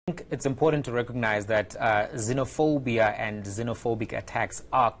I think it's important to recognize that xenophobia and xenophobic attacks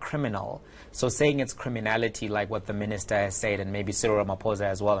are criminal. So saying it's criminality, like what the minister has said, and maybe Cyril Ramaphosa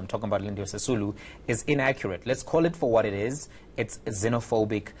as well, I'm talking about Lindiwe Sisulu, is inaccurate. Let's call it for what it is. It's a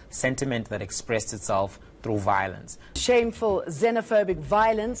xenophobic sentiment that expressed itself through violence. Shameful xenophobic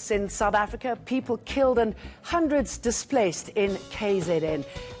violence in South Africa, people killed and hundreds displaced in KZN,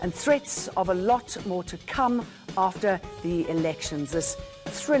 and threats of a lot more to come after the elections. This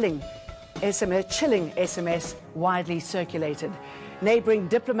thrilling SMS, chilling SMS widely circulated. Neighbouring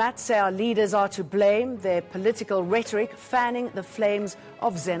diplomats say our leaders are to blame, their political rhetoric fanning the flames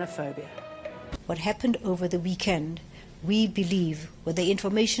of xenophobia. What happened over the weekend, we believe, with the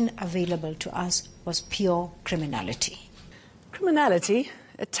information available to us, was pure criminality. Criminality?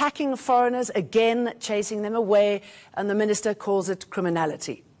 Attacking foreigners again, chasing them away, and the minister calls it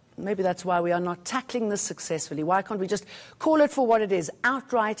criminality. Maybe that's why we are not tackling this successfully. Why can't we just call it for what it is?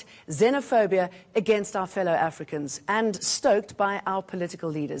 Outright xenophobia against our fellow Africans, and stoked by our political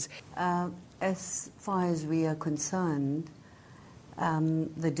leaders. As far as we are concerned,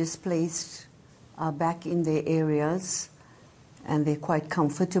 the displaced are back in their areas and they're quite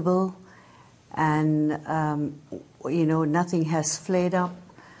comfortable, and nothing has flared up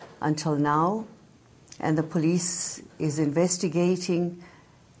until now, and the police is investigating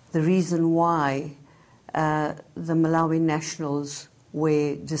the reason why the Malawi nationals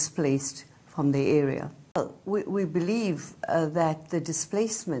were displaced from the area. We believe that the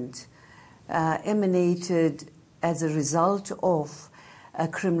displacement emanated as a result of a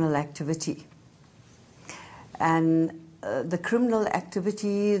criminal activity. And the criminal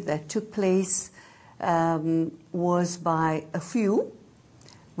activity that took place was by a few,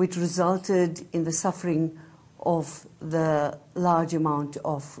 which resulted in the suffering of the large amount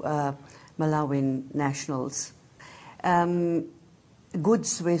of Malawian nationals.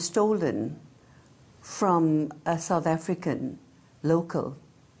 Goods were stolen from a South African local,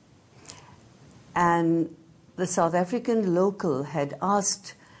 and the South African local had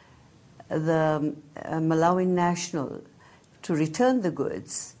asked the Malawian national to return the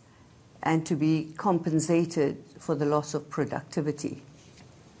goods and to be compensated for the loss of productivity.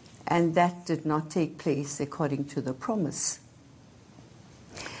 And that did not take place according to the promise.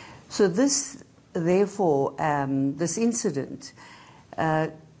 So this, therefore, this incident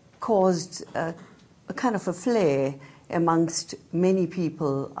caused a kind of a flare amongst many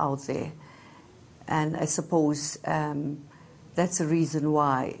people out there. And I suppose that's the reason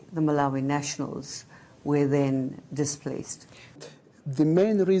why the Malawi nationals were then displaced. The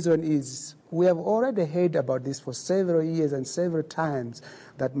main reason is we have already heard about this for several years and several times,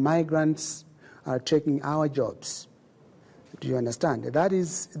 that migrants are taking our jobs. Do you understand? That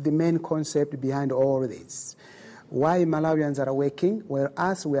is the main concept behind all this. Why Malawians are working,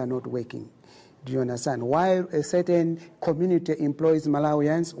 whereas we are not working. Do you understand? Why a certain community employs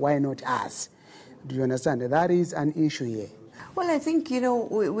Malawians, why not us? Do you understand? That is an issue here. Well, I think,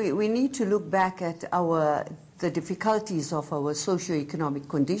 we need to look back at the difficulties of our socio-economic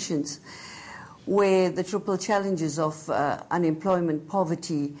conditions, where the triple challenges of unemployment,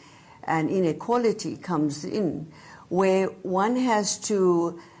 poverty, and inequality comes in, where one has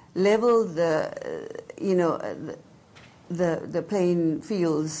to level the playing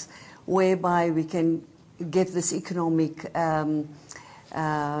fields, whereby we can get this economic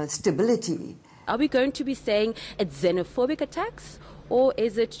stability. Are we going to be saying it's xenophobic attacks, or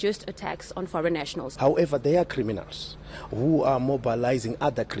is it just attacks on foreign nationals? However, they are criminals who are mobilizing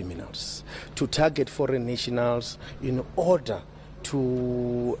other criminals to target foreign nationals in order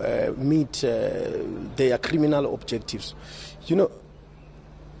to meet their criminal objectives.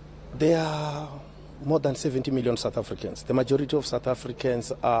 There are more than 70 million South Africans. The majority of South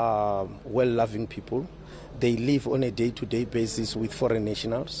Africans are well-loving people. They live on a day-to-day basis with foreign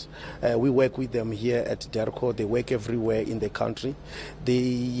nationals. We work with them here at DERCO. They work everywhere in the country.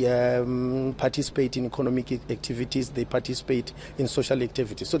 They participate in economic activities. They participate in social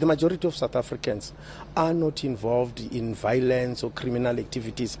activities. So the majority of South Africans are not involved in violence or criminal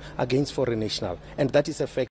activities against foreign nationals, and that is a fact.